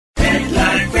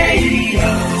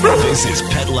This is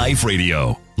Pet Life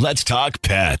Radio. Let's talk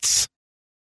pets.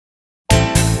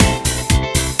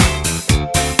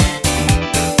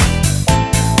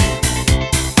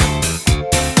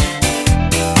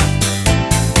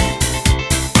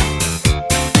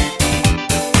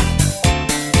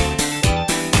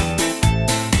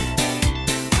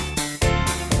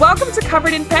 Welcome to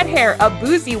Covered in Pet Hair, a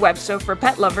boozy web show for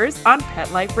pet lovers on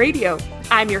Pet Life Radio.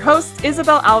 I'm your host,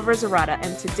 Isabel Alvarez-Arata,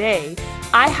 and today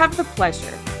I have the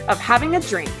pleasure of having a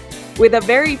drink with a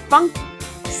very funky,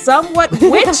 somewhat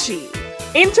witchy,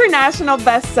 international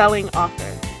best-selling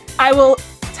author. I will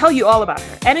tell you all about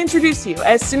her and introduce you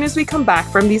as soon as we come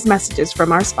back from these messages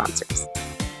from our sponsors.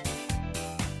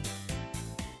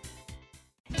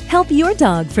 Help your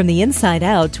dog from the inside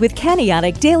out with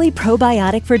Caniotic Daily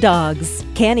Probiotic for Dogs.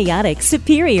 Caniotic's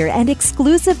superior and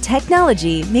exclusive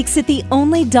technology makes it the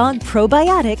only dog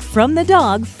probiotic from the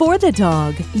dog for the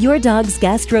dog. Your dog's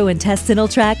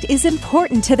gastrointestinal tract is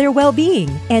important to their well-being,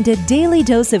 and a daily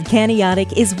dose of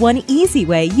Caniotic is one easy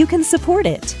way you can support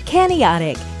it.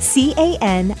 Caniotic,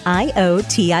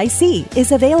 Caniotic,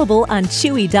 is available on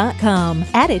Chewy.com.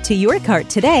 Add it to your cart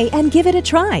today and give it a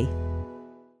try.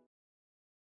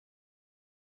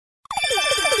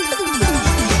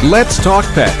 Let's Talk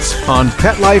Pets on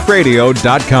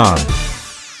PetLifeRadio.com.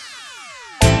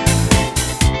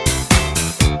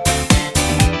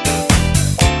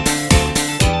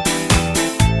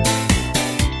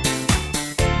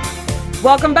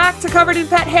 Welcome back to Covered in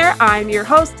Pet Hair. I'm your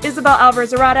host, Isabel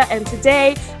Alvarez-Arata, and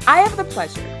today I have the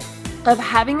pleasure of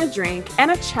having a drink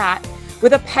and a chat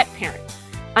with a pet parent,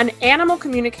 an animal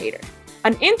communicator,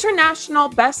 an international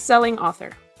best-selling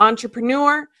author,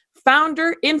 entrepreneur,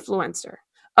 founder, influencer,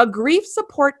 a grief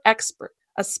support expert,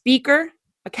 a speaker,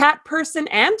 a cat person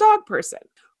and dog person,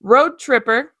 road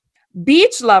tripper,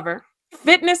 beach lover,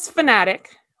 fitness fanatic,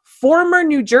 former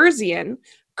New Jerseyan,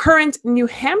 current New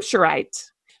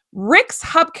Hampshireite, Rick's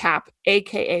hubcap,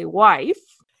 aka wife,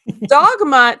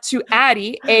 dogma to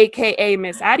Addie, aka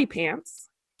Miss Addie Pants,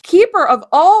 keeper of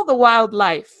all the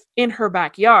wildlife in her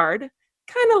backyard,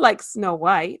 kind of like Snow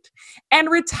White, and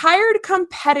retired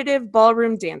competitive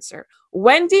ballroom dancer,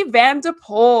 Wendy Van de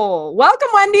Pol. Welcome,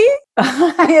 Wendy.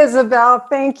 Hi, Isabel.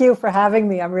 Thank you for having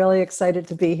me. I'm really excited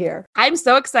to be here. I'm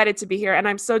so excited to be here, and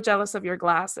I'm so jealous of your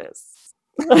glasses.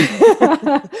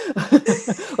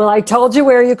 Well, I told you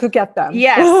where you could get them.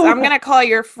 Yes, I'm going to call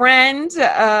your friend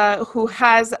who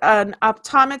has an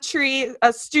optometry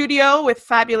studio with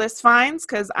fabulous finds,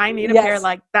 because I need a pair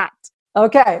like that.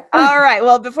 Okay. All right.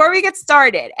 Well, before we get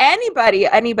started,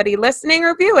 anybody listening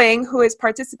or viewing who is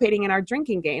participating in our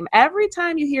drinking game, every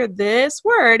time you hear this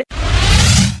word,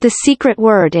 the secret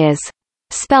word is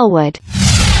Spellwood.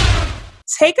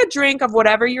 Take a drink of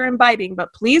whatever you're imbibing,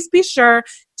 but please be sure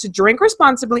to drink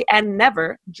responsibly and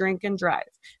never drink and drive.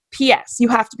 P.S. You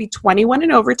have to be 21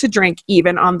 and over to drink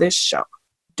even on this show.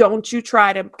 Don't you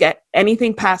try to get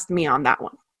anything past me on that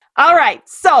one. All right,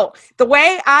 so the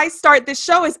way I start this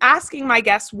show is asking my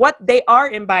guests what they are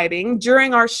imbibing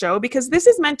during our show, because this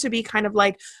is meant to be kind of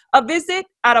like a visit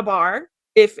at a bar,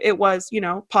 if it was,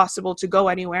 possible to go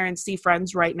anywhere and see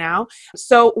friends right now.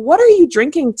 So what are you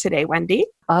drinking today, Wendy?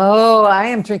 Oh, I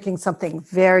am drinking something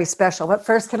very special. But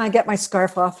first, can I get my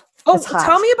scarf off? Oh,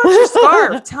 tell me about your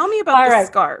scarf. Tell me about the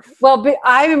scarf. Well,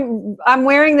 I'm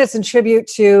wearing this in tribute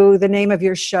to the name of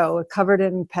your show, Covered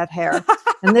in Pet Hair.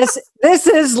 And this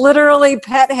is literally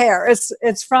pet hair.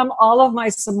 It's from all of my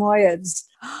Samoyeds.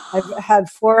 I've had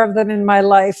 4 of them in my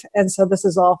life, and so this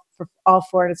is all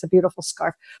 4, and it's a beautiful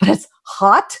scarf. But it's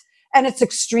hot and it's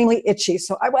extremely itchy,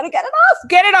 so I want to get it off.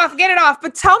 Get it off.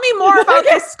 But tell me more about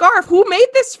this scarf. Who made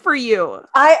this for you?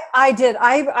 I did.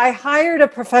 I hired a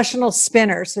professional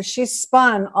spinner, so she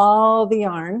spun all the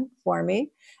yarn for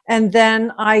me, and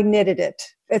then I knitted it.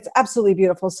 It's absolutely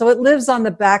beautiful. So it lives on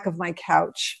the back of my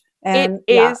couch. And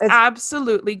it is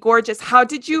absolutely gorgeous. How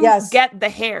did you get the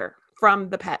hair from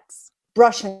the pets?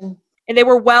 Brushing. And they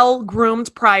were well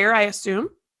groomed prior, I assume?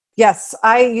 Yes,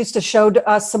 I used to show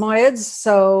Samoyeds,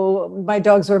 so my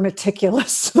dogs were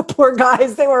meticulous. The poor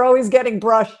guys, they were always getting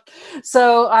brushed.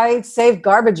 So I saved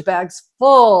garbage bags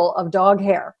full of dog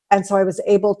hair. And so I was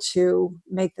able to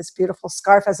make this beautiful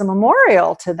scarf as a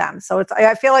memorial to them. So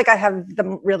I feel like I have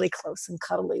them really close and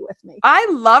cuddly with me. I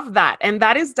love that. And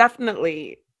that is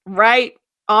definitely right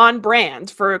on brand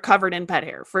for Covered in Pet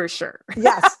Hair, for sure.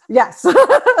 Yes. So,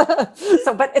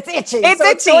 but it's itchy. It's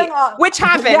itchy, which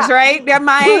happens, right?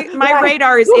 My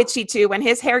radar is itchy too. When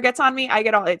his hair gets on me, I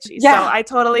get all itchy. So I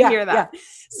totally hear that.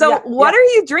 So what are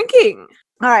you drinking?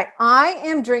 All right. I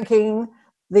am drinking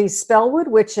the Spellwood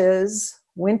Witches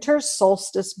Winter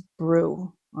Solstice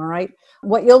Brew. All right.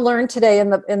 What you'll learn today in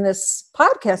this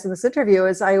podcast, in this interview,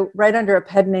 is I write under a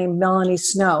pen name Melanie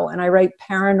Snow, and I write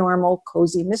paranormal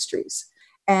cozy mysteries.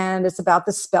 And it's about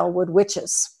the Spellwood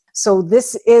Witches. So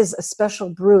this is a special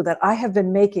brew that I have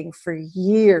been making for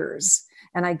years.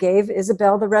 And I gave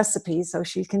Isabel the recipe so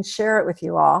she can share it with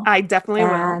you all. I definitely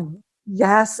will.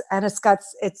 Yes, and it's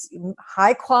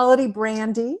high quality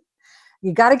brandy.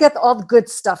 You got to get all the good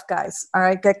stuff, guys. All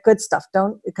right, get good stuff.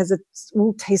 Don't, because it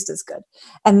won't taste as good.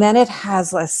 And then it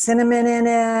has cinnamon in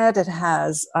it. It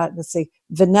has,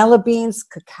 vanilla beans,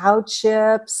 cacao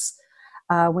chips.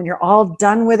 When you're all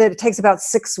done with it, it takes about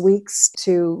 6 weeks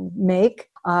to make.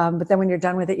 But then when you're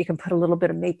done with it, you can put a little bit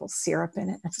of maple syrup in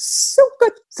it. It's so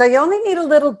good. So you only need a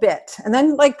little bit. And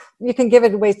then you can give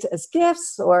it away as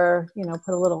gifts or,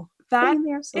 put a little. That in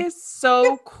there, is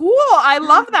so cool. I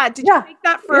love that. Did you make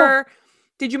that for? Yeah.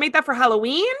 Did you make that for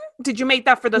Halloween? Did you make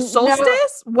that for the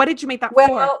solstice? No. What did you make that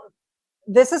for?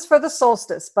 This is for the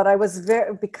solstice, but this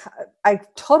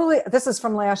is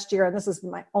from last year and this is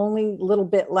my only little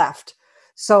bit left.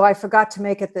 So I forgot to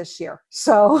make it this year.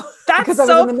 So that's because I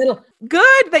was in the middle.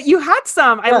 Good that you had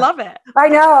some. I love it. I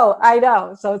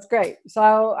know. So it's great.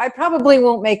 So I probably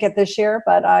won't make it this year,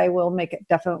 but I will make it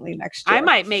definitely next year. I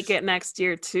might make it next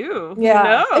year too.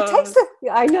 Yeah.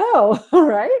 I know.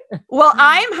 Right. Well,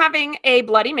 I'm having a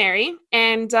Bloody Mary,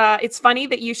 and it's funny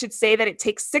that you should say that it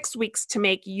takes 6 weeks to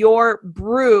make your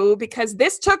brew, because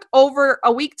this took over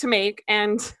a week to make,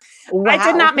 and wow. I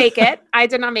did not make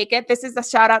it. This is a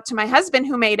shout out to my husband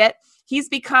who made it. He's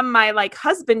become my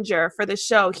husbander for the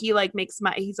show. He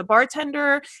he's a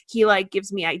bartender. He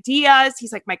gives me ideas.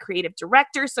 He's my creative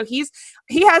director. So he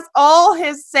has all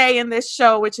his say in this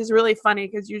show, which is really funny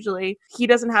because usually he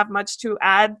doesn't have much to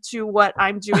add to what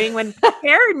I'm doing when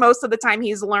prepared. Most of the time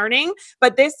he's learning,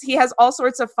 but he has all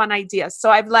sorts of fun ideas. So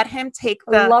I've let him take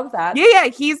I love that. Yeah.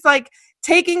 He's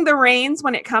taking the reins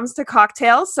when it comes to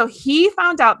cocktails. So he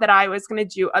found out that I was going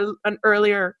to do an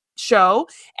earlier show,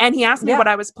 and he asked me what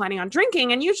I was planning on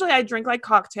drinking, and usually I drink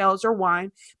cocktails or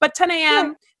wine, but 10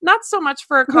 a.m. not so much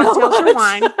for cocktails or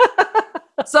wine.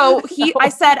 So I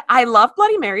said, I love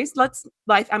Bloody Marys.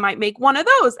 I might make one of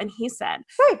those. And he said,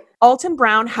 Alton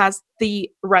Brown has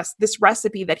this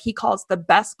recipe that he calls the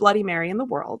best Bloody Mary in the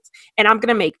world. And I'm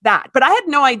going to make that. But I had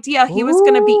no idea he was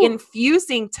going to be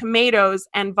infusing tomatoes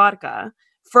and vodka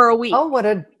for a week. Oh, what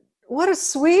a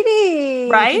sweetie.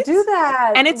 Right? To do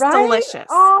that. And it's delicious.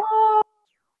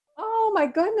 Oh my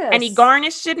goodness. And he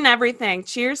garnished it and everything.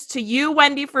 Cheers to you,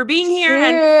 Wendy, for being here.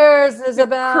 Cheers, and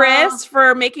Isabel. Chris,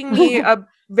 for making me a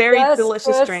very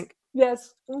delicious drink.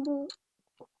 Yes. Mm-hmm.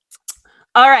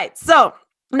 All right. So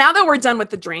now that we're done with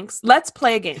the drinks, let's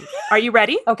play a game. Are you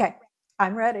ready? Okay.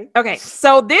 I'm ready. Okay.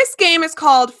 So this game is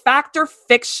called Fact or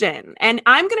Fiction. And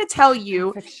I'm going to tell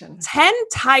you 10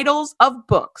 titles of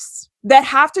books that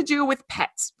have to do with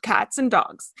pets, cats and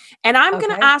dogs. And I'm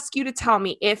going to ask you to tell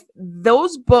me if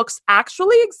those books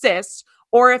actually exist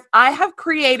or if I have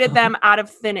created them out of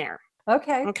thin air.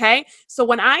 Okay. Okay. So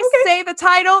when I say the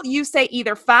title, you say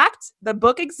either fact, the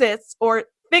book exists, or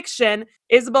fiction,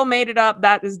 Isabel made it up.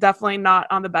 That is definitely not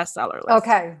on the bestseller list.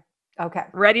 Okay.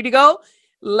 Ready to go?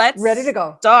 Ready to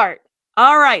go. Start.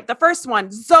 All right. The first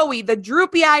one, Zoe, the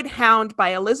Droopy-Eyed Hound by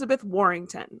Elizabeth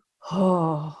Warrington.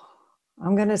 Oh,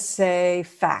 I'm going to say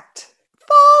fact.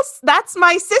 False. That's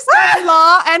my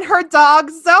sister-in-law and her dog,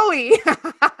 Zoe.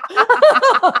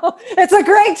 It's a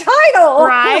great title.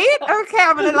 Right? Okay.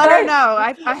 I'm going to let her know.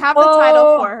 I have the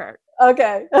title for her.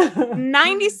 Okay.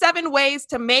 97 Ways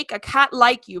to Make a Cat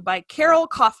Like You by Carol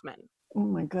Kaufman. Oh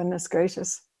my goodness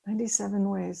gracious. 97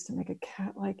 Ways to Make a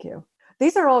Cat Like You.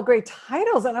 These are all great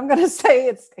titles, and I'm going to say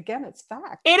it's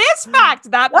fact. It is fact.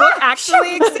 That book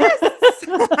actually exists.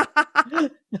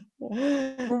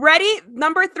 Ready?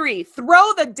 Number 3,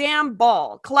 Throw the Damn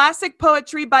Ball, Classic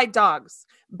Poetry by Dogs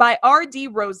by R.D.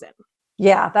 Rosen.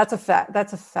 Yeah, that's a fact.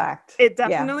 That's a fact. It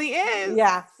definitely is.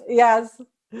 Yeah. Yes.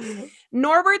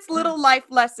 Norbert's Little Life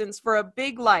Lessons for a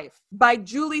Big Life by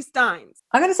Julie Steins.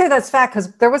 I'm going to say that's fact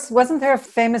because wasn't there a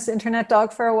famous internet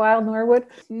dog for a while, Norwood?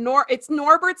 It's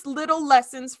Norbert's Little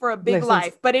Lessons for a Big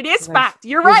Life, but it is fact.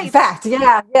 You're right. Fact.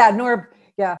 Yeah.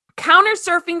 Yeah. Counter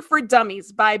Surfing for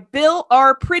Dummies by Bill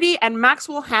R. Pretty and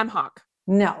Maxwell Hamhock.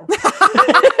 No.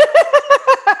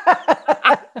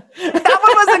 That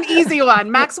one was an easy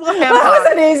one. Maxwell Hamhock. That was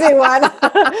an easy one.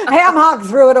 Hamhock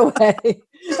threw it away.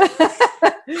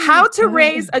 How to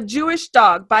Raise a Jewish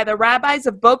Dog by the Rabbis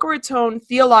of Boca Raton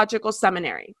Theological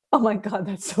Seminary. Oh my God,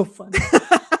 that's so funny.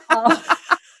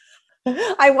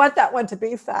 I want that one to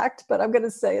be fact, but I'm going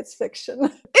to say it's fiction.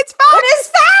 It's fact. It is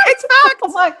fact. It's fact.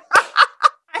 Oh my.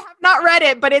 I have not read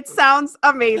it, but it sounds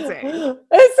amazing.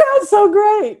 It sounds so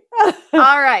great.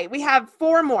 All right, we have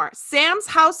 4 more. Sam's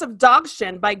House of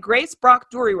Dogshin by Grace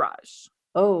Brock Duriraj.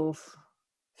 Oh,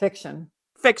 fiction.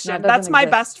 Fiction. No, it That's doesn't my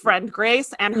exist. best friend,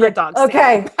 Grace, and her dog.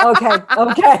 Sam.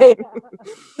 Okay.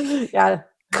 Yeah.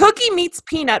 Cookie Meets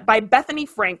Peanut by Bethany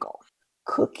Frankel.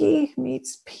 Cookie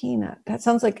Meets Peanut. That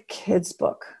sounds like a kid's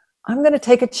book. I'm going to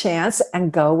take a chance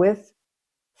and go with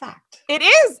fact. It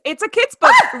is. It's a kid's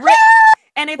book.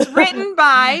 And it's written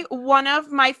by one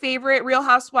of my favorite Real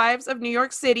Housewives of New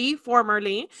York City,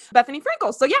 formerly, Bethany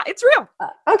Frankel. So yeah, it's real.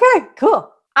 Okay,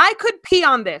 cool. I Could Pee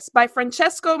on This by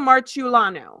Francesco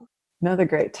Marciulano. Another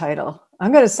great title.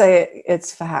 I'm going to say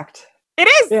it's fact. It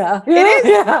is. Yeah. It is.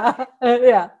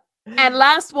 Yeah. And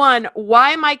last one,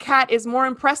 Why My Cat is More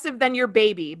Impressive Than Your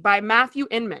Baby by Matthew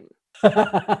Inman.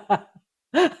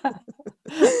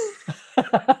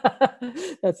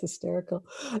 That's hysterical.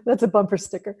 That's a bumper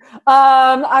sticker.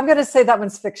 I'm going to say that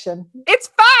one's fiction. It's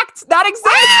fact. That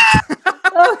exists.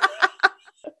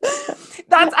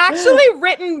 That's actually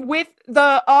written with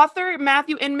the author,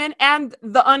 Matthew Inman, and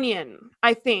The Onion,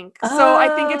 I think. So I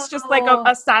think it's just like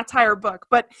a satire book.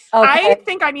 But I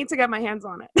think I need to get my hands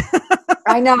on it.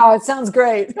 I know. It sounds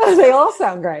great. They all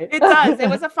sound great. It does. It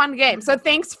was a fun game. So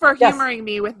thanks for humoring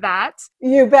me with that.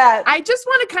 You bet. I just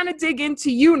want to kind of dig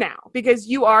into you now because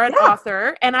you are an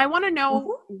author. And I want to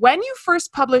know when you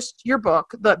first published your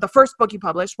book, the first book you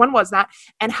published, when was that?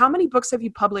 And how many books have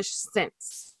you published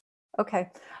since? Okay.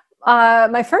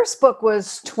 My first book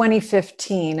was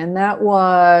 2015, and that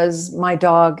was My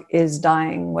Dog is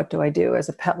Dying. What do I do as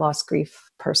a pet loss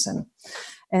grief person?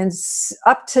 And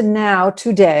up to now,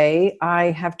 today,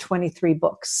 I have 23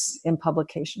 books in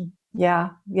publication.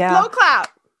 Yeah. Slow clap.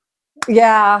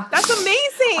 Yeah. That's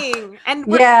amazing. And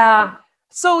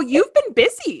so you've been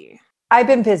busy. I've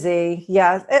been busy.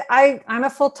 Yeah. I'm a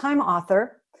full-time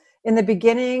author. In the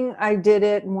beginning, I did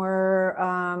it more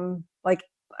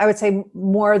I would say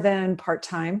more than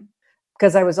part-time,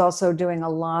 because I was also doing a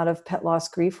lot of pet loss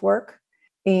grief work.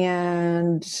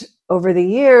 And over the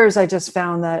years, I just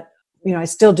found that, I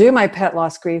still do my pet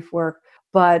loss grief work,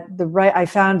 but I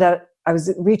found that I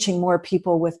was reaching more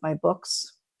people with my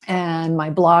books and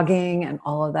my blogging and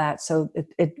all of that. So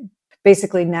it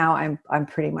basically now I'm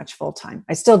pretty much full-time.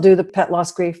 I still do the pet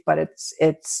loss grief, but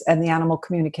it's and the animal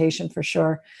communication for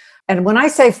sure. And when I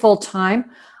say full-time,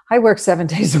 I work 7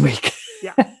 days a week.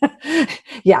 Yeah.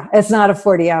 Yeah. It's not a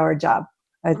 40-hour job.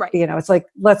 Right. It's like,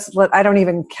 I don't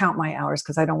even count my hours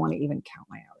because I don't want to even count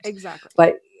my hours. Exactly.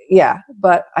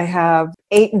 But I have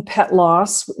 8 in pet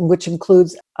loss, which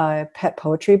includes a pet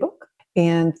poetry book,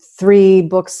 and 3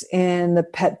 books in the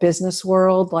pet business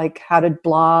world, like how to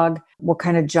blog, what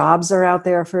kind of jobs are out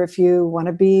there for if you want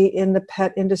to be in the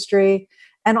pet industry,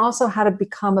 and also how to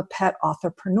become a pet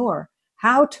authorpreneur,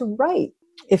 how to write.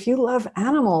 If you love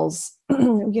animals,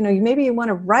 maybe you want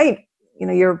to write,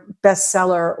 your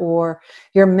bestseller or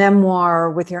your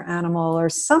memoir with your animal or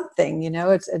something, and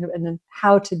then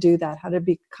how to do that, how to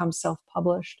become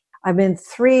self-published. I'm in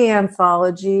 3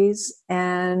 anthologies,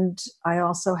 and I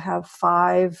also have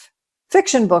 5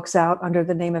 fiction books out under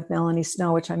the name of Melanie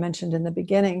Snow, which I mentioned in the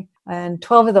beginning. And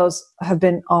 12 of those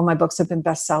all my books have been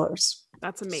bestsellers.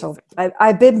 That's amazing. So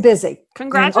I've been busy.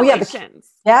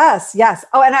 Congratulations. Yes.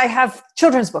 Oh, and I have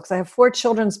children's books. I have 4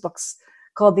 children's books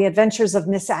called The Adventures of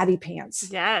Miss Addie Pants.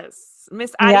 Yes.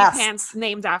 Miss Addie Pants,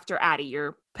 named after Addie,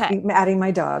 your pet. Addie,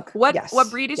 my dog. What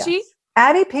breed is she?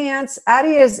 Addie Pants.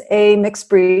 Addie is a mixed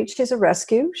breed. She's a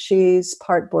rescue. She's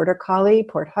part Border Collie,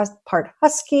 part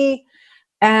Husky,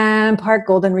 and part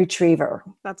Golden Retriever.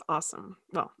 That's awesome.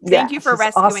 Well, thank you for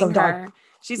rescuing awesome her. dog.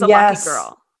 She's a lucky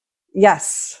girl.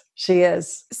 Yes, she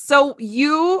is. So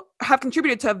you have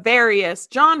contributed to various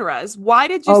genres. Why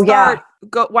did you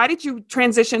why did you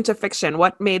transition to fiction?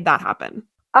 What made that happen?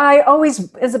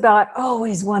 Isabel, I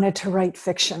always wanted to write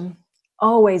fiction.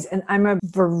 Always. And I'm a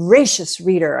voracious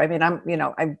reader. I mean,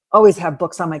 I always have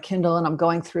books on my Kindle, and I'm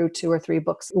going through 2 or 3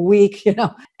 books a week,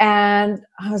 and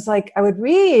I was like, I would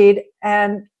read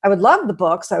and I would love the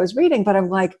books I was reading, but I'm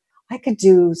like, I could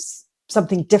do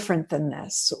something different than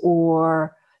this,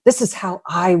 or this is how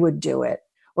I would do it.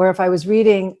 Or if I was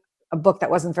reading a book that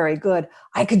wasn't very good,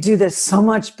 I could do this so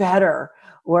much better.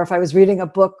 Or if I was reading a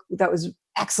book that was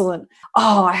excellent,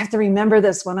 I have to remember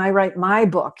this when I write my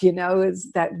book,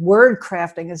 is that word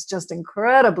crafting is just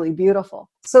incredibly beautiful.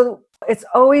 So it's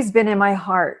always been in my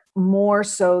heart more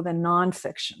so than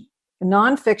nonfiction.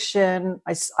 Nonfiction,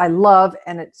 I love,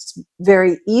 and it's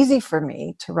very easy for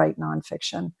me to write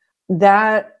nonfiction.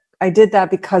 That I did that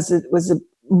because it was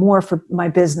more for my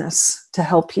business to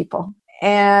help people.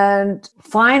 And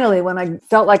finally, when I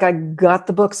felt like I got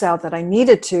the books out that I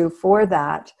needed to for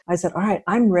that, I said, all right,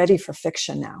 I'm ready for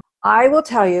fiction now. I will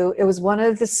tell you, it was one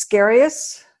of the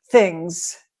scariest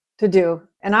things to do.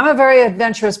 And I'm a very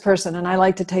adventurous person and I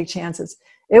like to take chances.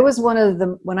 It was one of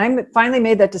the, when I finally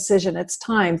made that decision, it's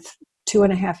time,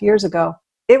 2.5 years ago,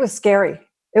 it was scary.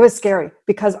 It was scary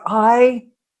because I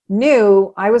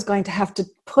knew I was going to have to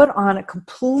put on a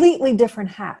completely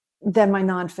different hat than my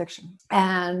nonfiction.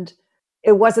 And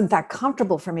it wasn't that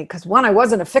comfortable for me because one, I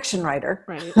wasn't a fiction writer.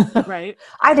 Right.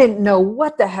 I didn't know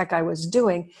what the heck I was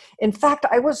doing. In fact,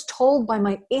 I was told by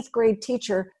my 8th grade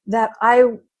teacher that I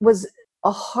was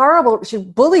she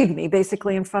bullied me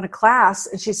basically in front of class.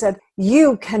 And she said,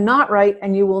 you cannot write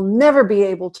and you will never be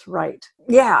able to write.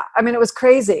 Yeah. I mean, it was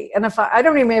crazy. And if I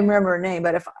don't even remember her name,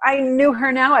 but if I knew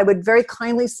her now, I would very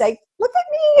kindly say, look at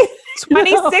me.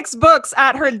 26 books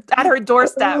at her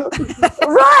doorstep.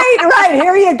 Right.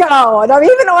 Here you go. And I've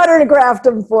even autographed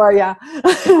them for you.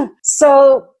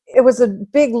 So it was a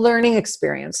big learning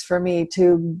experience for me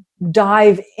to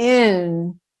dive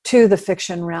in to the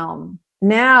fiction realm.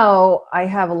 Now I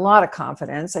have a lot of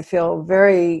confidence. I feel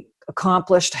very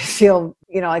accomplished. I feel,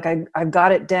 like I've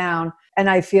got it down, and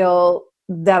I feel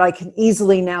that I can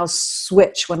easily now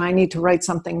switch. When I need to write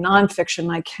something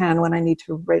nonfiction, I can. When I need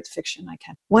to write fiction, I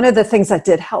can. One of the things that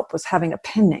did help was having a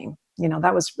pen name.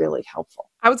 That was really helpful.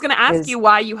 I was going to ask you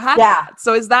why you had that.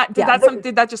 So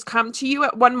did that just come to you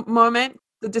at one moment?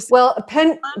 Well, a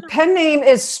pen name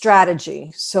is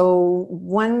strategy. So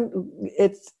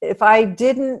if I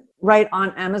didn't write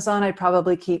on Amazon, I'd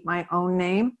probably keep my own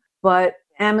name. But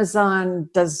Amazon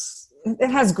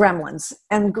it has gremlins,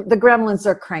 and the gremlins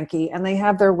are cranky and they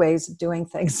have their ways of doing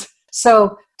things.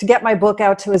 So to get my book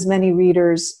out to as many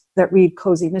readers that read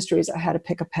cozy mysteries, I had to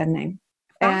pick a pen name.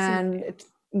 And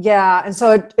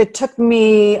so it took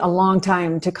me a long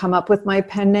time to come up with my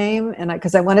pen name, and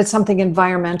because I wanted something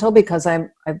environmental, because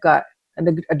I've got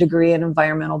a degree in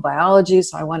environmental biology,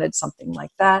 so I wanted something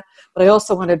like that. But I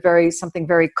also wanted something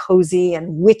very cozy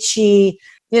and witchy,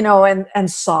 and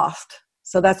soft.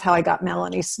 So that's how I got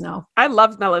Melanie Snow. I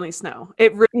love Melanie Snow.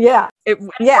 It works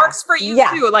for you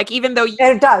too. Like, even though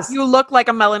it does, you look like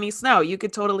a Melanie Snow, you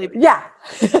could totally. Yeah,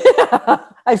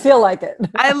 I feel like it.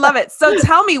 I love it. So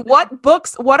tell me,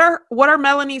 what are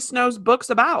Melanie Snow's books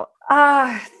about?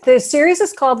 The series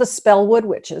is called The Spellwood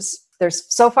Witches.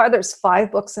 There's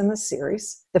 5 books in the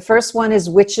series. The first one is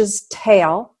Witch's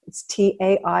Tale. It's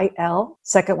Tail.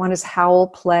 Second one is Howl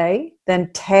Play. Then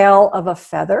Tale of a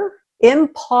Feather,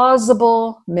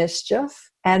 Implausible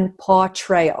Mischief, and Paw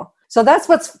Trail. So that's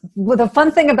the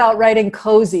fun thing about writing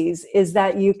cozies is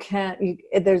that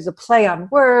there's a play on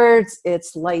words.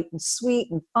 It's light and sweet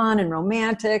and fun and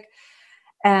romantic.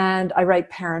 And I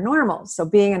write paranormal. So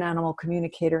being an animal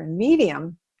communicator and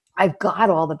medium, I've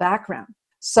got all the background.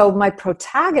 So my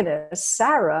protagonist,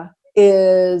 Sarah,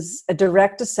 is a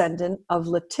direct descendant of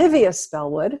Lativia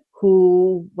Spellwood,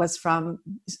 who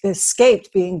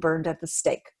escaped being burned at the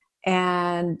stake.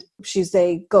 And she's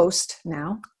a ghost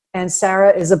now. And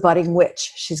Sarah is a budding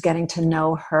witch. She's getting to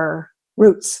know her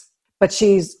roots. But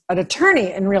she's an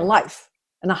attorney in real life,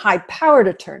 and a high-powered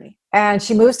attorney. And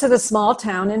she moves to the small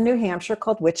town in New Hampshire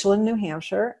called Witchland, New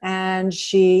Hampshire. And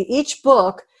each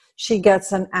book, she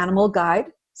gets an animal guide.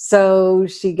 So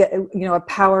she gets, a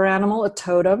power animal, a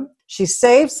totem. She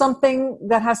saves something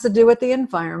that has to do with the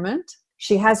environment.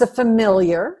 She has a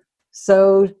familiar.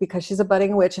 So because she's a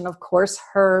budding witch, and of course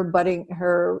her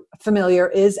familiar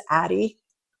is Addie,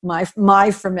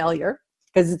 my familiar,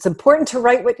 because it's important to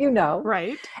write what you know.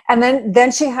 Right. And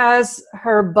then she has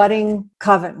her budding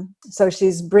coven. So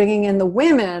she's bringing in the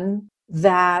women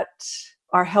that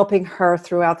are helping her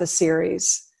throughout the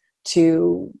series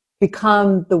to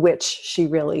become the witch she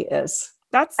really is.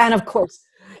 And of course,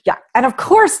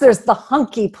 there's the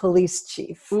hunky police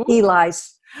chief, Ooh. Eli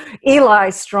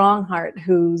Strongheart,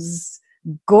 who's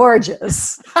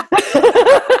gorgeous.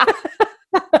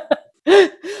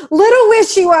 Little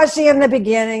wishy-washy in the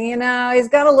beginning, he's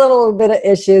got a little bit of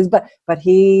issues, but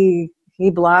he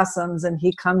blossoms and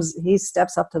he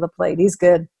steps up to the plate. He's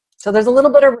good. So there's a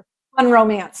little bit of fun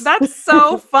romance. That's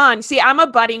so fun. See, I'm a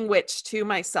budding witch too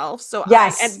myself. So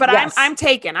yes, I'm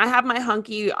taken. I have my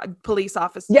hunky police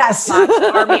officer, yes,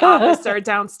 army officer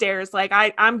downstairs. Like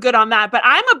I'm good on that. But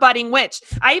I'm a budding witch.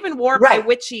 I even wore my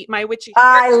witchy.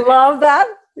 I love that.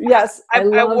 Yes, I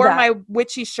wore my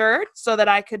witchy shirt so that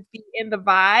I could be in the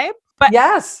vibe. But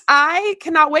yes, I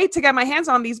cannot wait to get my hands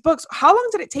on these books. How long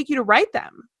did it take you to write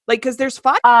them? Like, because there's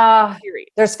 5 series.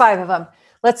 There's 5 of them.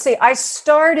 Let's see. I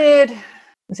started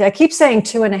See, I keep saying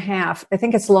 2.5. I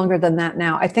think it's longer than that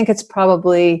now. I think it's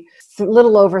probably a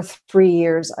little over 3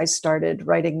 years I started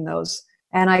writing those.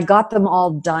 And I got them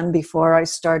all done before I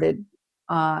started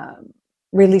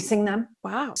releasing them.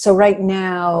 Wow. So right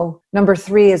now, number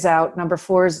 3 is out. Number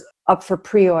 4 is up for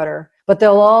pre-order. But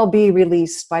they'll all be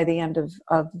released by the end of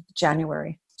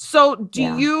January. So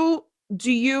do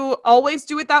you always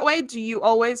do it that way? Do you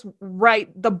always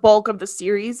write the bulk of the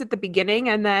series at the beginning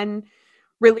and then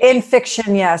release? In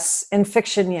fiction, yes.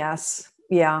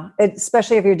 Yeah.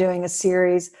 Especially if you're doing a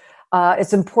series.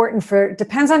 It's important it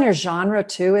depends on your genre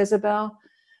too, Isabel.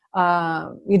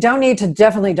 You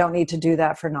definitely don't need to do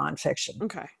that for nonfiction.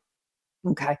 Okay.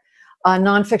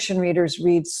 Nonfiction readers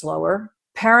read slower.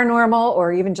 Paranormal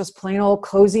or even just plain old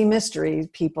cozy mystery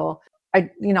people, and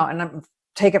I'm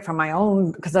take it from my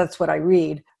own, because that's what I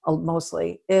read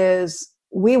mostly, is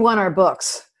we want our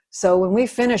books. So when we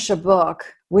finish a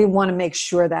book, we want to make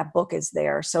sure that book is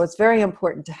there. So it's very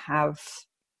important to have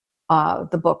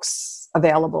the books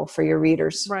available for your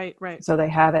readers. Right. So they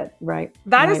have it, right.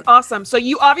 That is awesome. So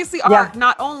you obviously are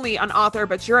not only an author,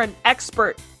 but you're an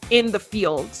expert in the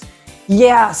field.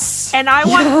 Yes. And I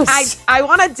want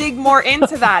to dig more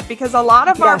into that, because a lot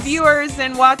of our viewers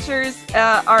and watchers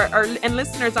and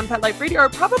listeners on Pet Life Radio are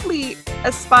probably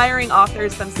aspiring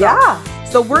authors themselves. Yeah.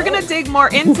 So we're going to dig more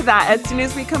into that as soon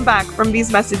as we come back from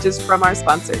these messages from our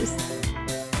sponsors.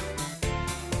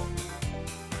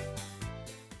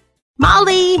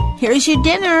 Molly, here's your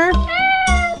dinner.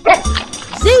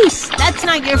 Zeus, that's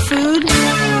not your food.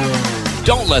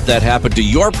 Don't let that happen to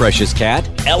your precious cat.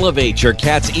 Elevate your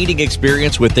cat's eating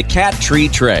experience with the Cat Tree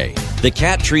Tray. The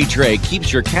Cat Tree Tray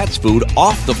keeps your cat's food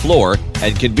off the floor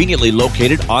and conveniently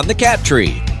located on the cat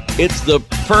tree. It's the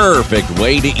perfect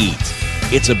way to eat.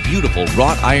 It's a beautiful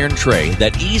wrought iron tray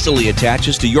that easily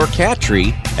attaches to your cat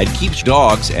tree and keeps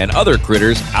dogs and other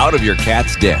critters out of your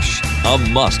cat's dish. A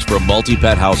must for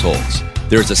multi-pet households.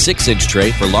 There's a 6-inch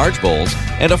tray for large bowls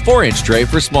and a 4-inch tray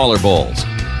for smaller bowls.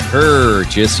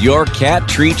 Purchase your Cat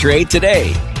Tree Tray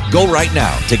today. Go right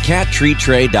now to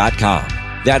cattreetray.com.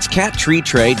 That's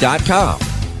cattreetray.com.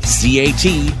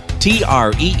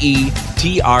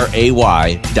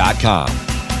 CATTREETRAY.com.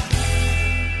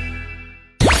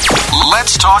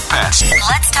 Let's talk pets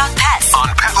Let's talk pets on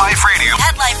Pet Life Radio.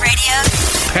 Pet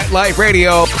Life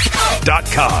Radio.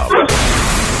 PetLifeRadio.com.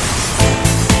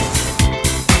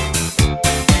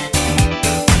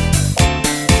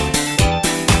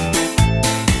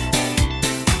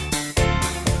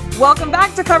 Welcome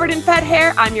back to Covered in Pet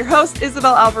Hair. I'm your host,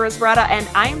 Isabel Alvarez-Rada, and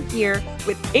I'm here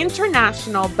with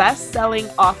international best-selling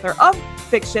author of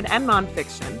fiction and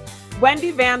nonfiction,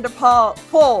 Wendy Van de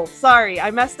Pol. Sorry,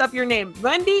 I messed up your name.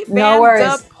 Wendy Van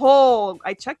de Pol.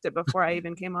 I checked it before I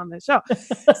even came on the show.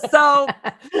 So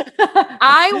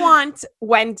I want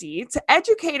Wendy to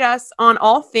educate us on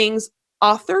all things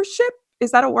authorship.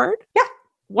 Is that a word? Yeah.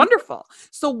 Wonderful.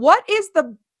 So what is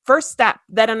the first step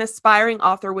that an aspiring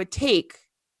author would take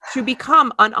to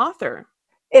become an author?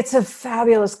 It's a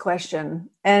fabulous question.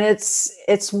 And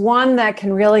it's one that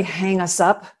can really hang us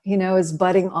up, as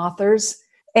budding authors.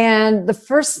 And the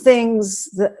first thing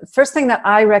that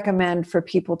I recommend for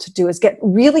people to do is get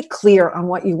really clear on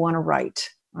what you want to write.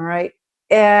 All right.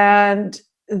 And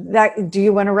do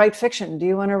you want to write fiction? Do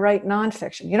you want to write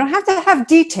nonfiction? You don't have to have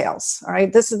details. All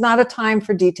right. This is not a time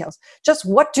for details. Just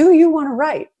what do you want to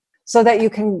write, so that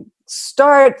you can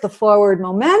start the forward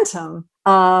momentum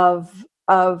of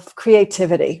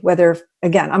creativity, whether,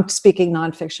 again, I'm speaking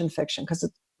nonfiction, fiction, because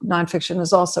nonfiction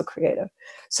is also creative.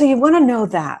 So you want to know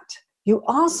that. You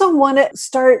also want to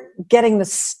start getting the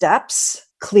steps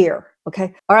clear.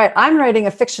 Okay. All right. I'm writing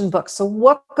a fiction book. So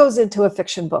what goes into a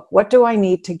fiction book? What do I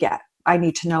need to get? I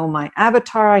need to know my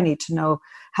avatar. I need to know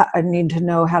how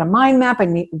to mind map.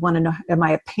 Want to know, am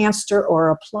I a pantser or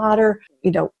a plotter?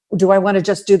 Do I want to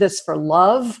just do this for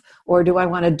love, or do I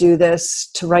want to do this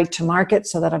to write to market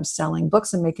so that I'm selling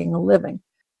books and making a living?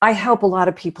 I help a lot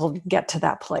of people get to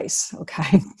that place.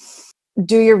 Okay.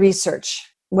 Do your research.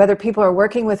 Whether people are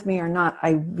working with me or not,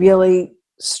 I really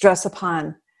stress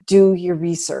upon do your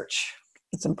research.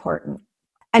 It's important.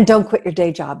 And don't quit your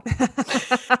day job.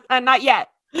 Not yet.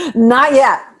 Not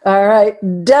yet. All right.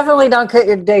 Definitely don't quit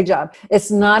your day job.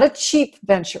 It's not a cheap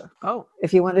venture. Oh.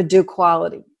 If you want to do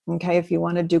quality. Okay. If you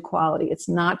want to do quality, it's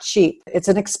not cheap. It's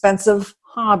an expensive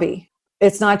hobby.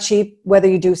 It's not cheap whether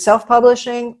you do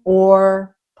self-publishing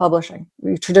or publishing,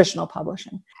 traditional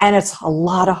publishing. And it's a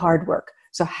lot of hard work.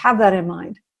 So have that in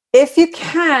mind. If you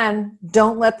can,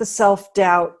 don't let the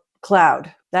self-doubt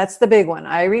cloud. That's the big one.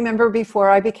 I remember before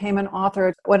I became an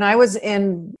author, when I was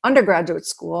in undergraduate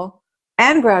school,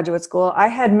 and graduate school, I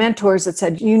had mentors that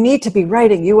said, you need to be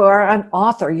writing. You are an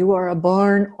author. You are a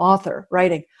born author,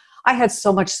 writing. I had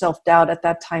so much self-doubt at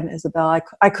that time, Isabel.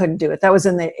 I couldn't do it. That was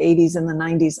in the 80s and the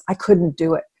 90s. I couldn't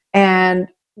do it. And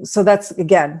so that's,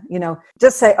 again,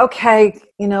 just say, okay,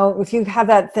 if you have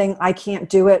that thing, I can't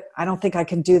do it. I don't think I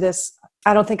can do this.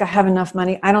 I don't think I have enough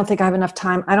money. I don't think I have enough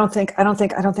time. I think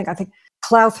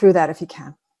plow through that if you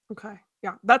can. Okay.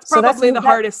 Yeah. That's probably the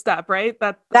hardest step, right?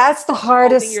 That's the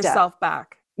hardest step. Holding yourself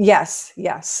back. Yes.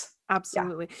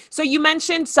 Absolutely. Yeah. So you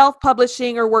mentioned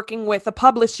self-publishing or working with a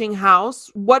publishing house.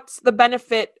 What's the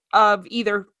benefit of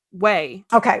either way?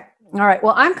 Okay. All right.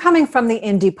 Well, I'm coming from the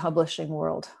indie publishing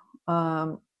world.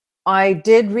 I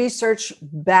did research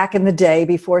back in the day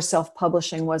before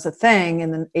self-publishing was a thing in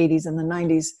the 80s and the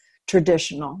 90s,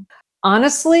 traditional.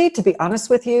 Honestly, to be honest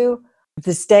with you,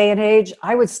 this day and age,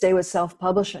 I would stay with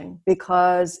self-publishing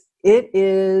because it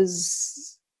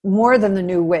is more than the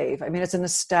new wave. I mean, it's an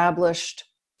established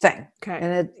thing. Okay.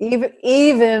 And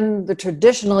even the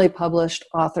traditionally published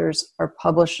authors are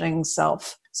publishing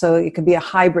self. So it can be a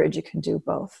hybrid. You can do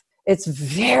both. It's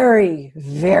very,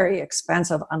 very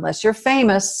expensive unless you're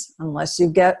famous, unless you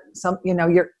get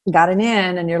you're got an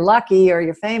in and you're lucky or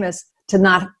you're famous to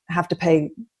not have to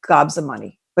pay gobs of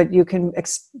money. But you can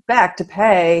expect to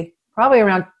pay probably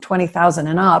around $20,000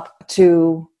 and up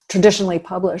to traditionally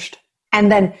published.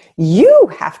 And then you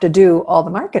have to do all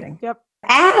the marketing. Yep.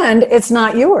 And it's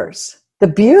not yours. The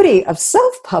beauty of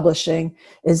self-publishing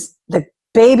is the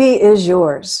baby is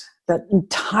yours. The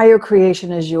entire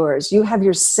creation is yours. You have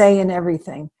your say in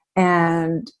everything.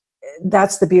 And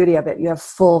that's the beauty of it. You have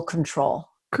full control.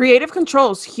 Creative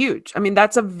control is huge. I mean,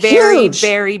 that's a very,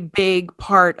 very big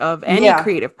part of any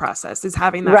creative process is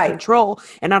having that control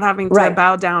and not having to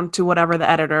bow down to whatever the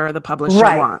editor or the publisher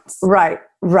wants. Right.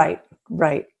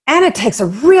 And it takes a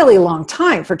really long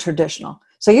time for traditional.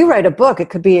 So you write a book, it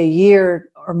could be a year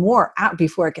or more out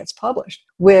before it gets published.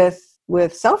 With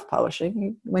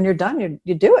self-publishing, when you're done,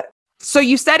 you do it. So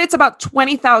you said it's about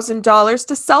 $20,000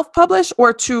 to self-publish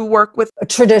or to work with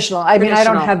traditional. I mean, I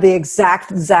don't have the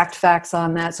exact facts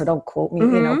on that, so don't quote me.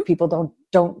 Mm-hmm. People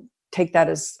don't take that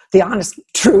as the honest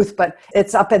truth, but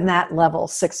it's up in that level,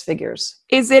 6 figures.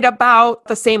 Is it about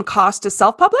the same cost to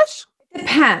self-publish? It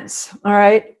depends. All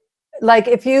right. Like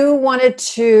if you wanted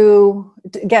to,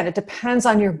 again, it depends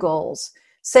on your goals.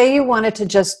 Say you wanted to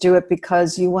just do it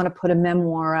because you want to put a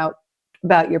memoir out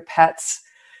about your pets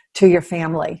to your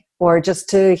family or just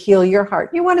to heal your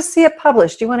heart. You want to see it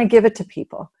published. You want to give it to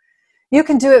people. You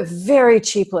can do it very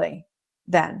cheaply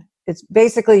then. It's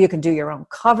basically you can do your own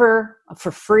cover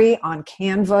for free on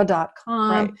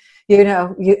canva.com.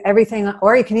 Right. Everything,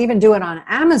 or you can even do it on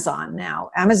Amazon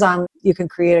now. Amazon, you can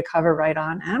create a cover right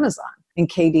on Amazon in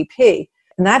KDP.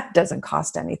 And that doesn't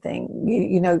cost anything.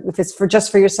 If it's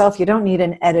just for yourself, you don't need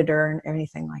an editor and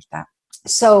anything like that.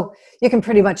 So you can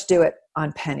pretty much do it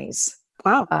on pennies.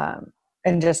 Wow.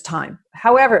 And just time.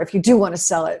 However, if you do want to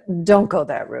sell it, don't go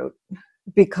that route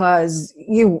because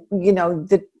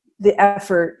the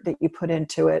effort that you put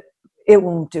into it, it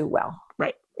won't do well.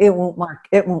 Right. It won't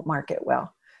market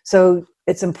well. So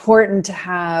it's important to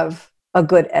have a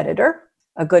good editor,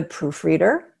 a good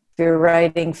proofreader. If you're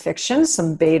writing fiction,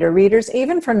 some beta readers,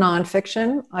 even for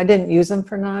nonfiction. I didn't use them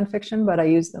for nonfiction, but I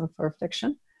use them for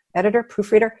fiction. Editor,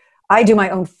 proofreader. I do my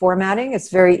own formatting. It's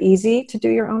very easy to do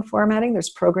your own formatting. There's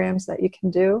programs that you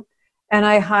can do. And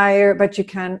but you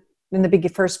can, in the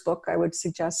first book, I would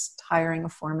suggest hiring a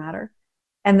formatter.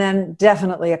 And then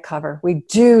definitely a cover. We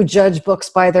do judge books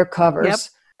by their covers. Yep.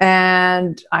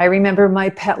 And I remember my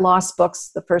pet loss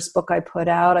books, the first book I put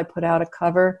out a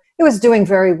cover. It was doing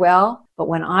very well. But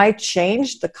when I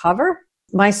changed the cover,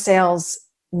 my sales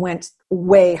went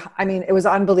it was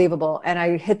unbelievable. And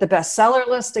I hit the bestseller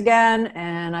list again,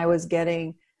 and I was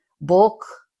getting bulk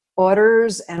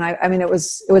orders. And it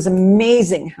was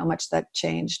amazing how much that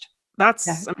changed.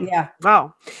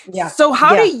 Wow. Yeah. So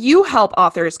how do you help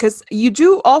authors? Because you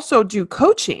do also do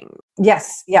coaching.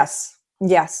 Yes.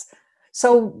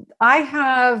 So I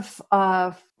have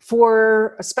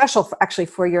for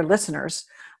your listeners,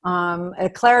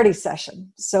 a clarity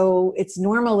session. So it's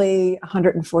normally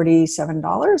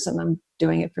 $147 and I'm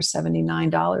doing it for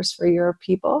 $79 for your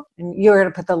people. And you're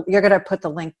going to put the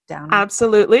link down.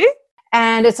 Absolutely.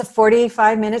 And it's a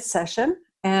 45-minute session.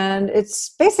 And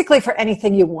it's basically for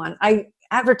anything you want. I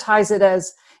advertise it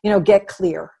as, get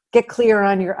clear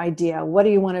on your idea. What do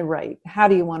you want to write? How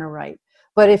do you want to write?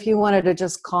 But if you wanted to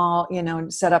just call,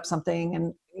 and set up something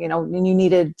and you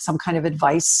needed some kind of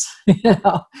advice,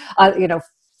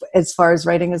 as far as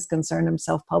writing is concerned, I'm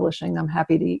self-publishing. I'm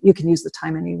happy you can use the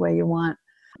time any way you want.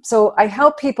 So I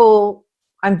help people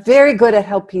I'm very good at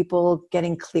help people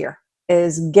getting clear,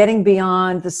 is getting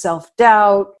beyond the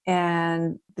self-doubt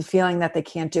and the feeling that they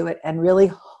can't do it, and really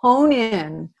hone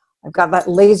in. I've got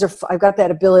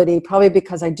that ability, probably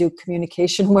because I do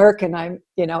communication work and I'm,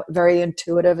 very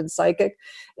intuitive and psychic,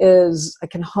 is I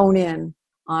can hone in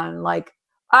on like,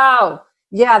 oh,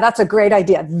 yeah, that's a great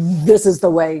idea. This is the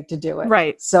way to do it.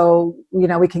 Right. So,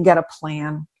 we can get a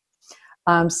plan.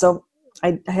 So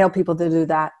I help people to do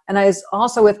that. And I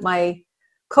also, with my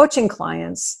coaching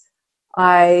clients,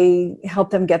 I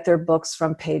help them get their books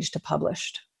from page to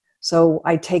published. So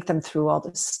I take them through all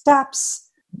the steps.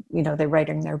 They're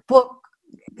writing their book,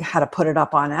 how to put it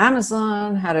up on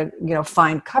Amazon, how to,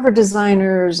 find cover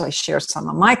designers. I share some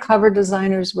of my cover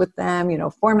designers with them,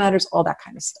 formatters, all that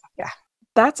kind of stuff. Yeah.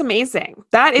 That's amazing.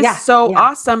 That is so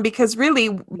awesome, because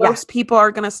really most people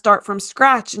are going to start from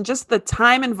scratch, and just the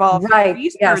time involved in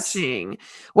researching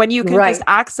when you can just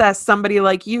access somebody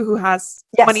like you who has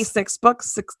 26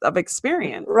 books of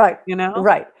experience. Right.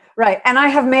 Right. And I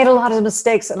have made a lot of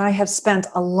mistakes, and I have spent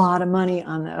a lot of money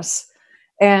on this.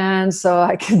 And so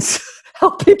I can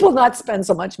help people not spend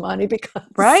so much money because,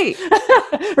 right.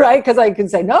 Because I can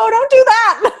say, no, don't do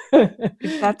that.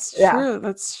 That's true.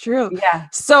 That's true. Yeah.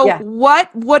 So what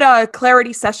would a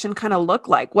clarity session kind of look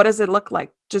like? What does it look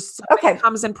like? Just somebody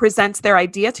comes and presents their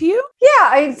idea to you?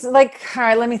 Yeah. It's like, all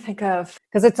right, let me think of,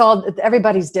 because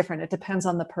everybody's different. It depends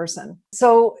on the person.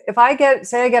 So if I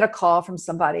get a call from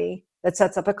somebody that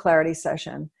sets up a clarity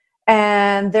session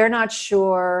and they're not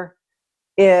sure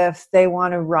if they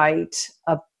want to write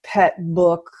a pet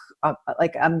book,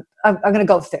 like I'm going to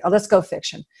go, let's go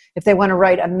fiction. If they want to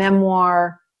write a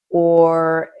memoir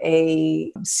or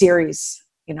a series,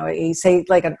 say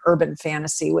like an urban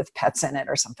fantasy with pets in it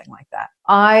or something like that,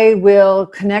 I will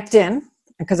connect in,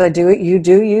 because you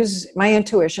do use my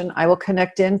intuition. I will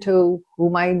connect into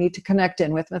whom I need to connect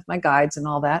in with my guides and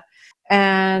all that.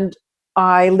 And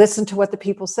I listen to what the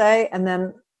people say, and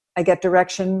then I get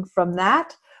direction from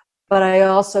that. But I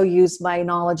also use my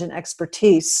knowledge and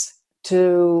expertise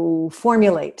to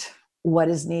formulate what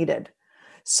is needed.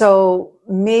 So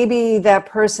maybe that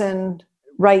person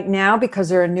right now, because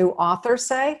they're a new author,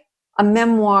 say, a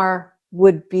memoir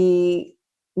would be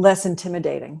less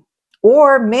intimidating.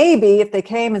 Or maybe if they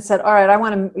came and said, all right, I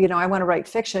want to write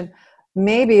fiction,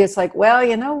 maybe it's like, well,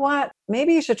 you know what?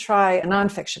 Maybe you should try a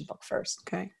nonfiction book first.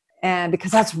 Okay. And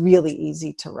because that's really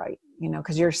easy to write,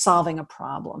 because you're solving a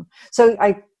problem. So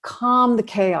I calm the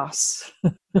chaos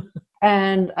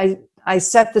and I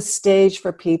set the stage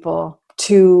for people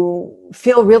to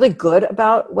feel really good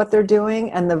about what they're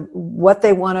doing and what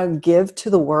they want to give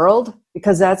to the world,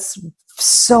 because that's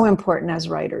so important as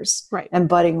writers and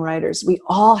budding writers. We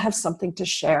all have something to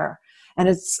share. And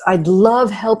I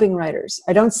love helping writers.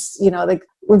 I don't, like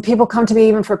when people come to me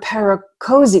even for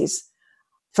para-cozies,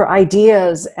 for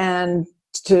ideas and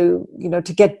to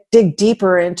dig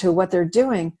deeper into what they're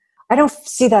doing, I don't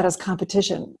see that as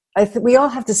competition. We all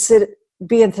have to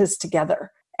be in this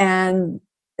together. And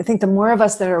I think the more of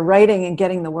us that are writing and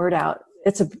getting the word out,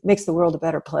 makes the world a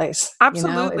better place.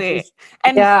 Absolutely.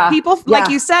 People, like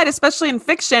you said, especially in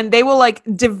fiction, they will like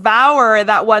devour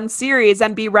that one series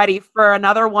and be ready for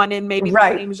another one in maybe the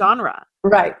same genre.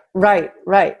 Right.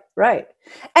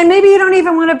 And maybe you don't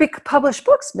even want to publish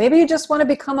books. Maybe you just want to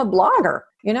become a blogger,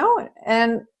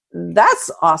 and that's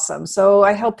awesome. So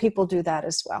I help people do that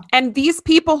as well. And these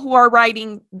people who are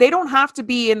writing, they don't have to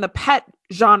be in the pet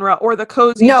genre or the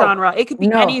cozy genre. It could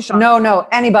be any genre. No,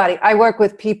 anybody. I work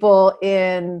with people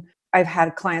I've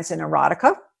had clients in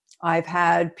erotica. I've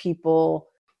had people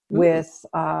with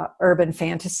urban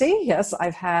fantasy. Yes,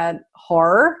 I've had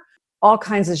horror, all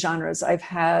kinds of genres. I've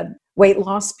had weight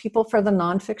loss people for the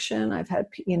nonfiction. I've had,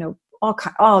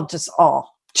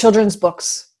 all children's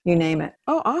books. You name it.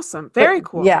 Oh, awesome. Very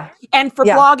cool. Yeah. And for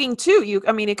blogging too,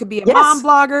 it could be a mom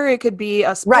blogger, it could be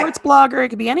a sports blogger, it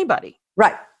could be anybody.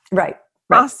 Right.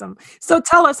 Awesome. So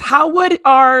tell us, how would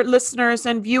our listeners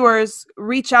and viewers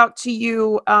reach out to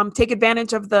you, take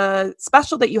advantage of the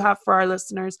special that you have for our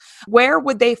listeners? Where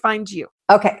would they find you?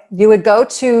 Okay. You would go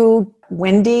to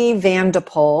Wendy Van de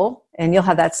Pol, and you'll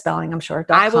have that spelling, I'm sure.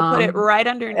 I will put it right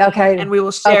underneath. Okay. And we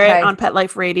will share it on Pet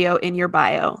Life Radio in your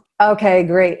bio. Okay,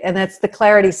 great. And that's the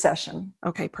clarity session.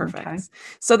 Okay, perfect. Okay.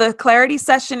 So the clarity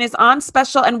session is on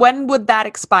special. And when would that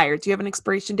expire? Do you have an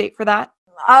expiration date for that?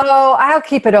 Oh, I'll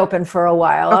keep it open for a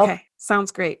while. Okay,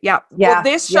 sounds great. Yeah. Well,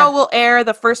 this show will air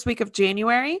the first week of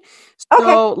January.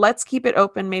 So let's keep it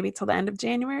open maybe till the end of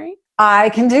January. I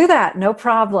can do that. No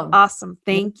problem. Awesome.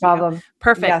 Thank you. No problem.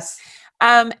 Perfect. Yes.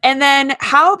 And then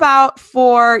how about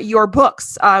for your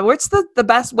books? What's the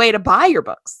best way to buy your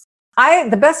books?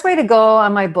 The best way to go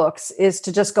on my books is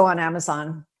to just go on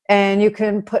Amazon, and you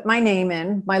can put my name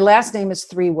in. My last name is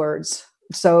 3 words.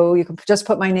 So you can just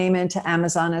put my name into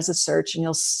Amazon as a search, and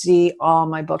you'll see all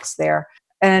my books there.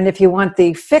 And if you want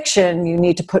the fiction, you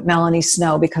need to put Melanie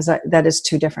Snow, because that is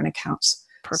 2 different accounts.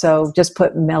 Perfect. So just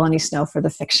put Melanie Snow for the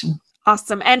fiction.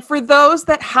 Awesome. And for those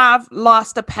that have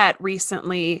lost a pet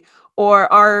recently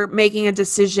or are making a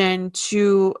decision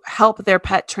to help their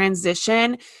pet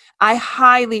transition, I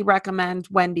highly recommend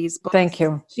Wendy's book. Thank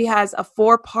you. She has a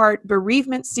 4-part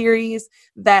bereavement series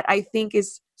that I think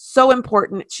is so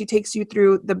important. She takes you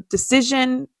through the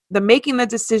decision, the making the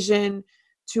decision,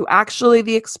 to actually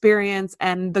the experience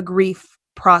and the grief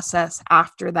process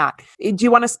after that. Do you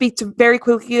want to speak to very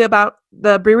quickly about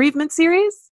the bereavement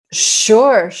series?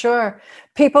 Sure.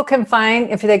 People can find,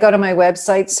 if they go to my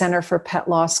website, Center for Pet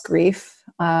Loss Grief,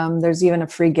 there's even a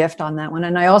free gift on that one.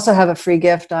 And I also have a free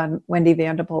gift on Wendy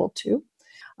Vanderpool too,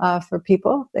 for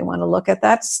people, if they want to look at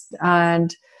that.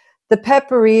 And the pet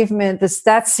bereavement,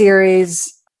 that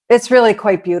series, it's really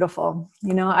quite beautiful.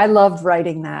 I loved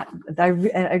writing that.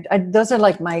 Those are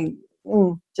like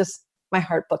just my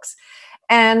heart books.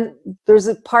 And there's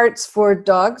parts for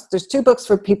dogs. There's 2 books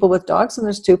for people with dogs, and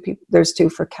there's 2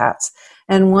 for cats.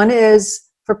 And one is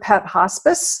for pet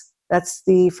hospice. That's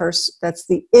the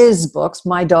is books.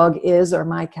 My dog is, or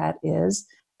my cat is.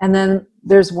 And then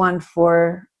there's one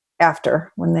for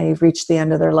after, when they've reached the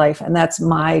end of their life. And that's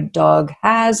my dog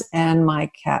has and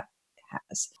my cat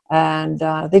has. And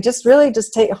they just really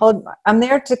just take hold. I'm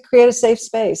there to create a safe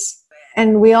space.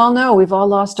 And we all know we've all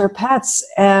lost our pets.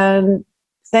 And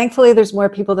thankfully, there's more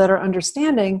people that are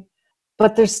understanding,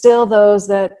 but there's still those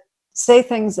that say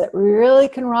things that really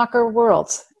can rock our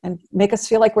worlds and make us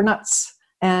feel like we're nuts.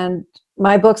 And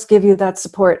my books give you that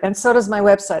support. And so does my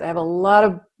website. I have a lot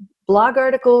of blog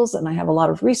articles, and I have a lot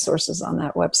of resources on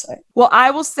that website. Well,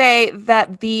 I will say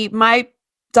that my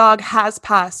dog has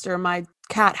passed, or my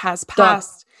cat has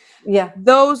passed. Yeah.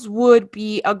 Those would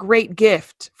be a great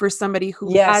gift for somebody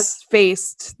who has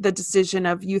faced the decision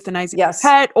of euthanizing a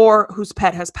pet, or whose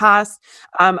pet has passed.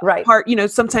 Right.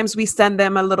 Sometimes we send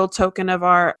them a little token of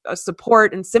our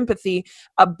support and sympathy.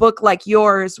 A book like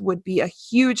yours would be a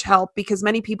huge help, because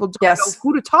many people don't know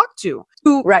who to talk to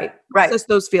process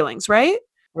those feelings, right?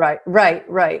 Right.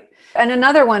 And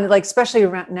another one, like especially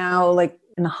around now, like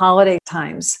in the holiday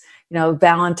times,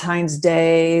 Valentine's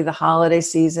Day, the holiday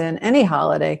season, any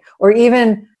holiday, or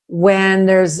even when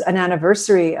there's an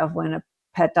anniversary of when a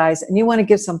pet dies and you want to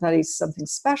give somebody something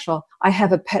special, I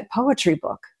have a pet poetry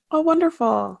book. Oh,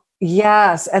 wonderful.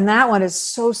 Yes. And that one is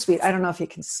so sweet. I don't know if you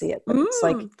can see it, but it's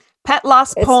like pet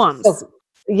loss poems.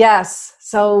 Yes.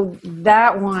 So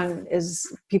that one is,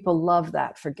 people love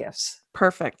that for gifts.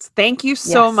 Perfect. Thank you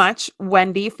so much,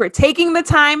 Wendy, for taking the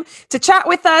time to chat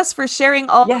with us, for sharing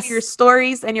all of your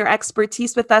stories and your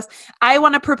expertise with us. I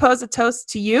want to propose a toast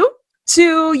to you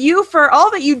for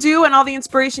all that you do and all the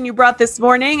inspiration you brought this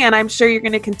morning. And I'm sure you're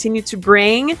going to continue to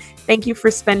bring. Thank you for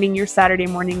spending your Saturday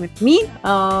morning with me.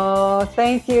 Oh,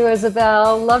 thank you,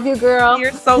 Isabel. Love you, girl.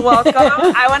 You're so welcome.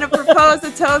 I want to propose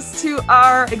a toast to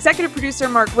our executive producer,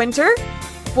 Mark Winter,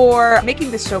 for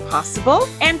making this show possible,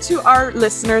 and to our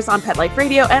listeners on Pet Life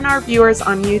Radio and our viewers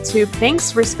on YouTube. Thanks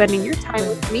for spending your time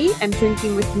with me and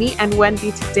drinking with me and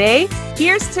Wendy today.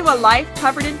 Here's to a life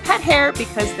covered in pet hair,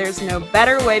 because there's no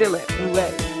better way to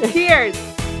live. Cheers.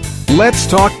 Let's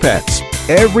Talk Pets,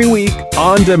 every week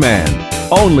on demand,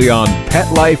 only on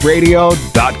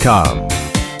PetLifeRadio.com.